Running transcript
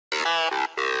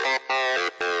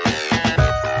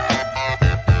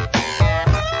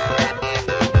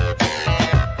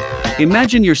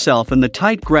Imagine yourself in the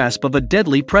tight grasp of a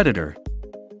deadly predator.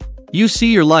 You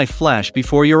see your life flash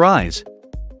before your eyes.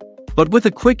 But with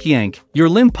a quick yank, your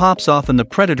limb pops off in the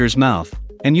predator's mouth,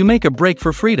 and you make a break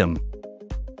for freedom.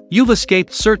 You've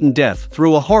escaped certain death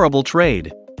through a horrible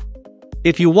trade.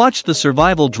 If you watched the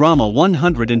survival drama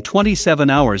 127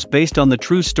 Hours based on the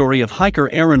true story of hiker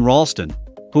Aaron Ralston,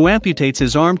 who amputates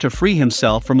his arm to free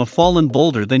himself from a fallen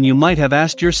boulder, then you might have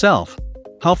asked yourself,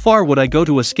 how far would I go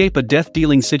to escape a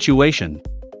death-dealing situation?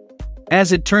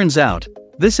 As it turns out,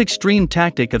 this extreme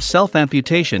tactic of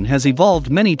self-amputation has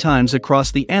evolved many times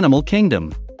across the animal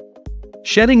kingdom.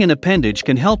 Shedding an appendage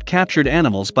can help captured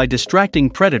animals by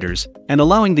distracting predators and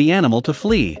allowing the animal to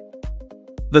flee.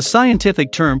 The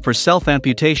scientific term for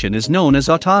self-amputation is known as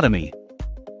autotomy.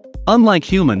 Unlike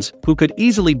humans, who could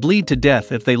easily bleed to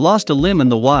death if they lost a limb in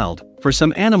the wild, for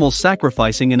some animals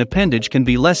sacrificing an appendage can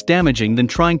be less damaging than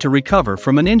trying to recover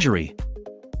from an injury.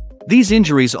 These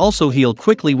injuries also heal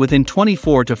quickly within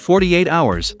 24 to 48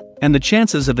 hours, and the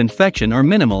chances of infection are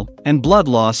minimal, and blood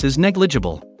loss is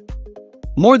negligible.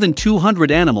 More than 200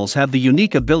 animals have the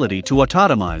unique ability to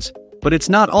autotomize, but it's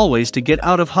not always to get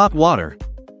out of hot water.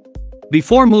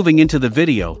 Before moving into the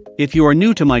video, if you are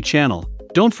new to my channel,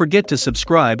 don't forget to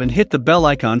subscribe and hit the bell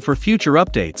icon for future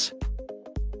updates.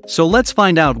 So let's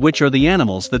find out which are the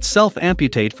animals that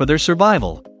self-amputate for their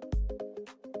survival.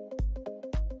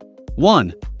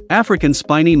 1. African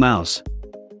spiny mouse.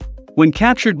 When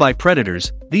captured by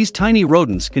predators, these tiny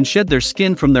rodents can shed their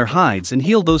skin from their hides and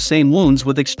heal those same wounds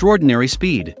with extraordinary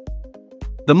speed.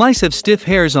 The mice have stiff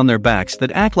hairs on their backs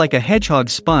that act like a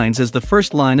hedgehog's spines as the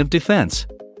first line of defense.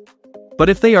 But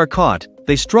if they are caught,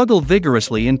 they struggle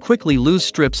vigorously and quickly lose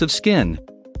strips of skin.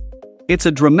 It's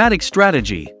a dramatic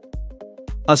strategy.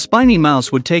 A spiny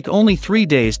mouse would take only 3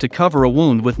 days to cover a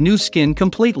wound with new skin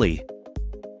completely.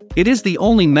 It is the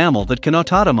only mammal that can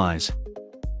autotomize.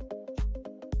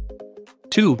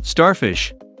 2.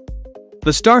 Starfish.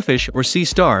 The starfish, or sea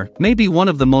star, may be one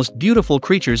of the most beautiful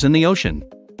creatures in the ocean.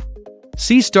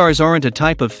 Sea stars aren't a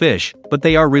type of fish, but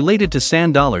they are related to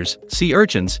sand dollars, sea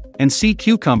urchins, and sea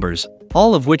cucumbers,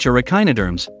 all of which are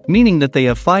echinoderms, meaning that they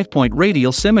have 5-point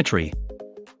radial symmetry.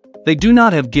 They do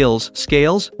not have gills,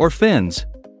 scales, or fins.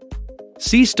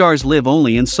 Sea stars live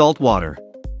only in salt water.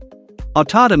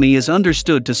 Autotomy is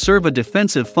understood to serve a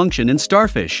defensive function in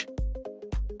starfish.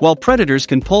 While predators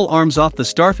can pull arms off the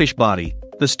starfish body,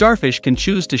 the starfish can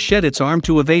choose to shed its arm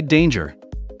to evade danger.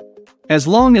 As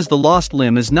long as the lost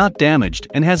limb is not damaged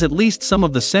and has at least some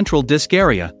of the central disc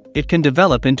area, it can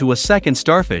develop into a second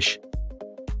starfish.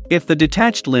 If the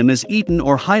detached limb is eaten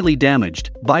or highly damaged,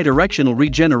 bidirectional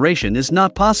regeneration is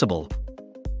not possible.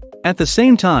 At the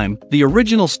same time, the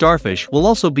original starfish will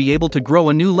also be able to grow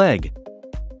a new leg.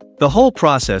 The whole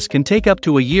process can take up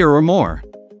to a year or more.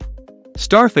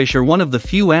 Starfish are one of the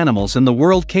few animals in the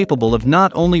world capable of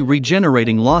not only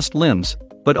regenerating lost limbs,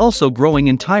 but also growing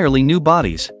entirely new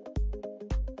bodies.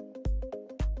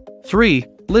 3.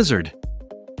 Lizard.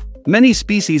 Many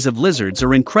species of lizards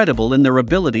are incredible in their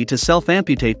ability to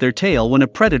self-amputate their tail when a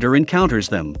predator encounters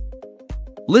them.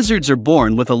 Lizards are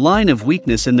born with a line of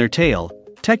weakness in their tail,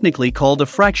 technically called a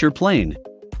fracture plane.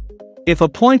 If a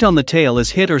point on the tail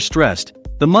is hit or stressed,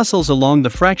 the muscles along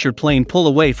the fracture plane pull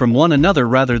away from one another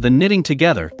rather than knitting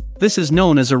together. This is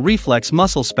known as a reflex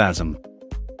muscle spasm.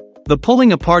 The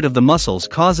pulling apart of the muscles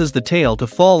causes the tail to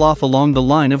fall off along the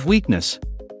line of weakness.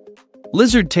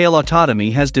 Lizard tail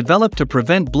autotomy has developed to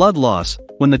prevent blood loss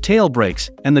when the tail breaks,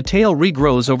 and the tail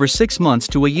regrows over 6 months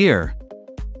to a year.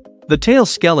 The tail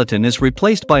skeleton is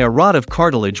replaced by a rod of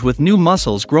cartilage with new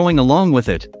muscles growing along with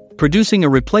it, producing a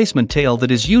replacement tail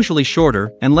that is usually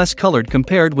shorter and less colored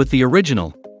compared with the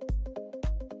original.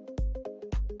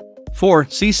 4.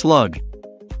 Sea slug.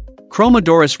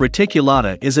 Chromodoros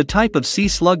reticulata is a type of sea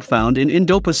slug found in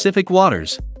Indo-Pacific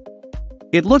waters.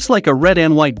 It looks like a red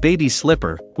and white baby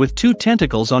slipper, with 2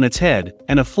 tentacles on its head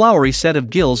and a flowery set of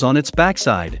gills on its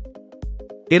backside.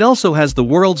 It also has the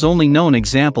world's only known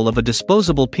example of a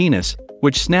disposable penis,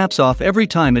 which snaps off every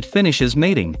time it finishes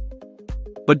mating.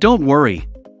 But don't worry.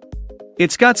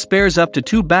 It's got spares up to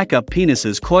 2 backup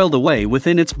penises coiled away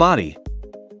within its body.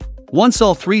 Once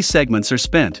all 3 segments are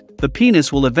spent, the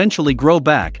penis will eventually grow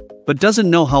back, but doesn't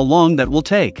know how long that will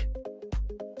take.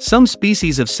 Some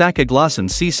species of sacaglossan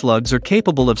sea slugs are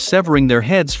capable of severing their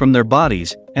heads from their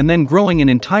bodies and then growing an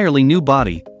entirely new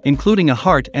body, including a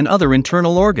heart and other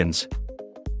internal organs.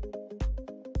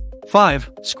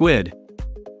 5. Squid.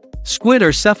 Squid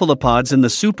are cephalopods in the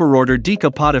superorder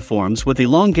Decapodiformes with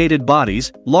elongated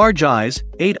bodies, large eyes,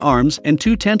 8 arms and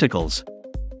 2 tentacles.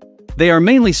 They are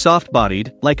mainly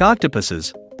soft-bodied, like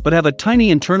octopuses, but have a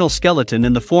tiny internal skeleton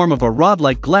in the form of a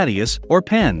rod-like gladius or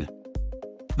pen.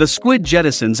 The squid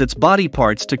jettisons its body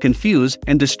parts to confuse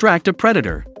and distract a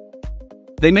predator.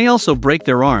 They may also break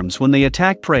their arms when they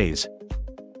attack prey.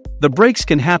 The breaks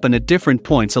can happen at different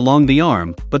points along the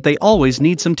arm, but they always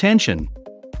need some tension.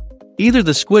 Either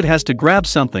the squid has to grab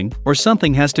something or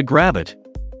something has to grab it.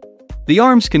 The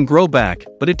arms can grow back,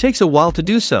 but it takes a while to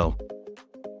do so.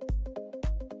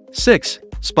 6.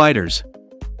 Spiders.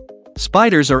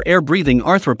 Spiders are air-breathing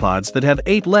arthropods that have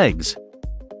 8 legs.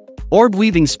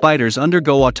 Orb-weaving spiders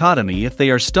undergo autotomy if they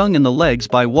are stung in the legs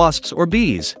by wasps or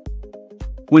bees.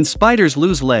 When spiders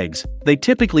lose legs, they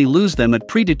typically lose them at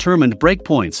predetermined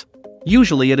breakpoints,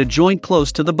 usually at a joint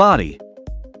close to the body.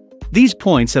 These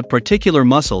points have particular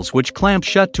muscles which clamp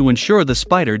shut to ensure the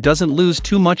spider doesn't lose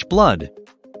too much blood.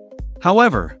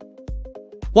 However,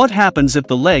 what happens if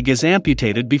the leg is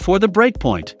amputated before the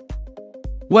breakpoint?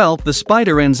 Well, the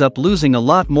spider ends up losing a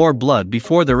lot more blood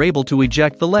before they're able to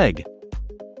eject the leg.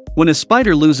 When a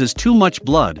spider loses too much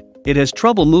blood, it has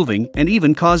trouble moving and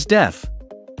even cause death.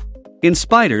 In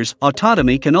spiders,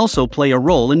 autotomy can also play a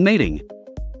role in mating.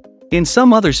 In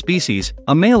some other species,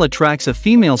 a male attracts a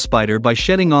female spider by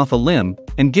shedding off a limb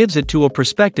and gives it to a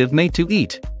prospective mate to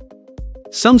eat.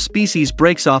 Some species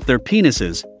breaks off their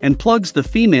penises and plugs the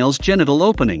female's genital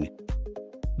opening.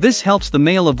 This helps the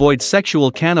male avoid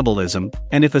sexual cannibalism,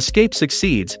 and if escape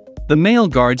succeeds, the male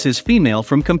guards his female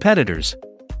from competitors.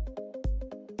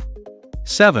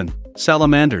 7.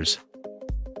 Salamanders.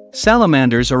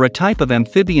 Salamanders are a type of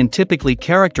amphibian typically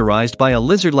characterized by a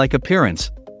lizard-like appearance.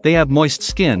 They have moist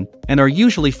skin and are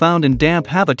usually found in damp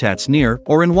habitats near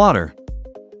or in water.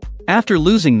 After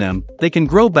losing them, they can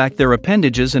grow back their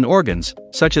appendages and organs,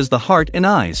 such as the heart and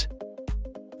eyes.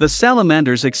 The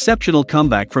salamander's exceptional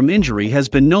comeback from injury has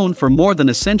been known for more than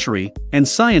a century, and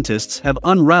scientists have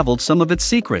unraveled some of its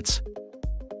secrets.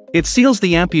 It seals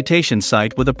the amputation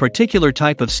site with a particular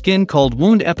type of skin called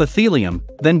wound epithelium,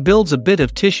 then builds a bit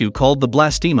of tissue called the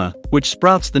blastema, which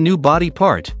sprouts the new body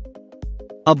part.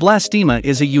 A blastema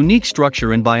is a unique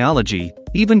structure in biology,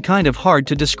 even kind of hard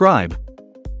to describe.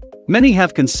 Many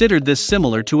have considered this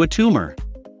similar to a tumor.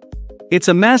 It's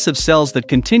a mass of cells that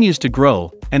continues to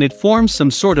grow, and it forms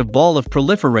some sort of ball of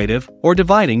proliferative or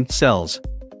dividing cells.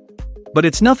 But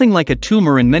it's nothing like a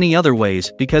tumor in many other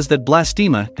ways because that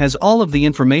blastema has all of the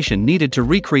information needed to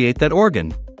recreate that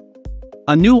organ.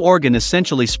 A new organ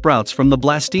essentially sprouts from the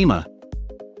blastema.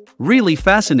 Really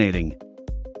fascinating.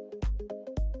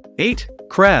 8.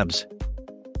 Crabs.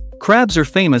 Crabs are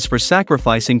famous for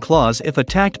sacrificing claws if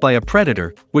attacked by a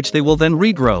predator, which they will then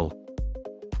regrow.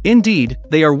 Indeed,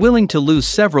 they are willing to lose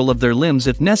several of their limbs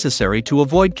if necessary to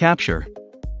avoid capture.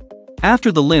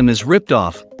 After the limb is ripped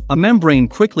off, a membrane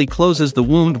quickly closes the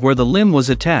wound where the limb was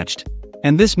attached,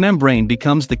 and this membrane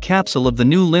becomes the capsule of the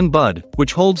new limb bud,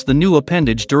 which holds the new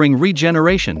appendage during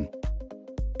regeneration.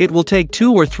 It will take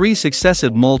 2 or 3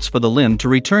 successive molts for the limb to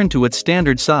return to its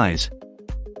standard size.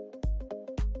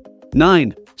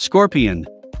 9. Scorpion.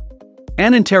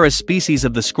 Ananterus species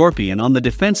of the scorpion on the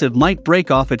defensive might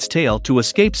break off its tail to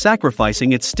escape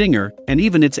sacrificing its stinger and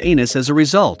even its anus as a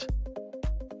result.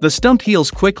 The stump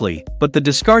heals quickly, but the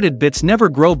discarded bits never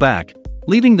grow back,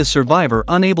 leaving the survivor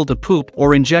unable to poop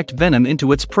or inject venom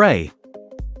into its prey.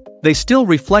 They still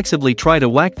reflexively try to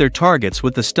whack their targets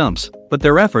with the stumps, but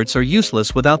their efforts are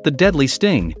useless without the deadly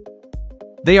sting.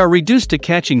 They are reduced to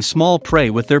catching small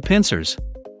prey with their pincers.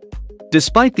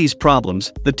 Despite these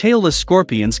problems, the tailless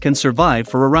scorpions can survive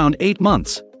for around 8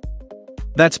 months.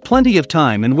 That's plenty of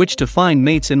time in which to find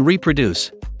mates and reproduce.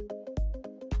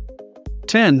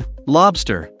 10.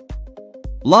 Lobster.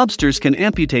 Lobsters can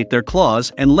amputate their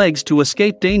claws and legs to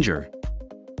escape danger.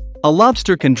 A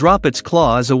lobster can drop its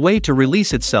claw as a way to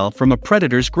release itself from a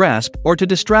predator's grasp or to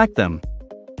distract them.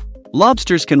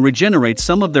 Lobsters can regenerate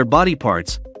some of their body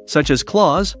parts, such as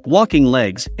claws, walking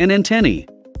legs, and antennae.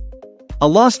 A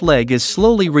lost leg is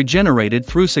slowly regenerated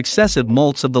through successive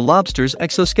molts of the lobster's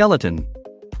exoskeleton.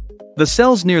 The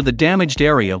cells near the damaged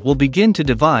area will begin to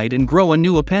divide and grow a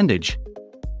new appendage.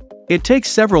 It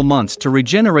takes several months to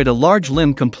regenerate a large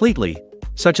limb completely,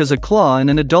 such as a claw in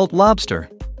an adult lobster.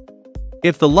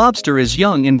 If the lobster is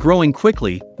young and growing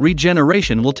quickly,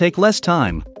 regeneration will take less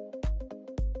time.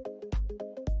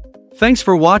 Thanks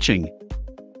for watching.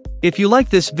 If you like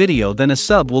this video, then a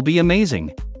sub will be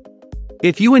amazing.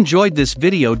 If you enjoyed this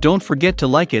video, don't forget to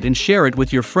like it and share it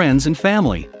with your friends and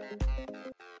family.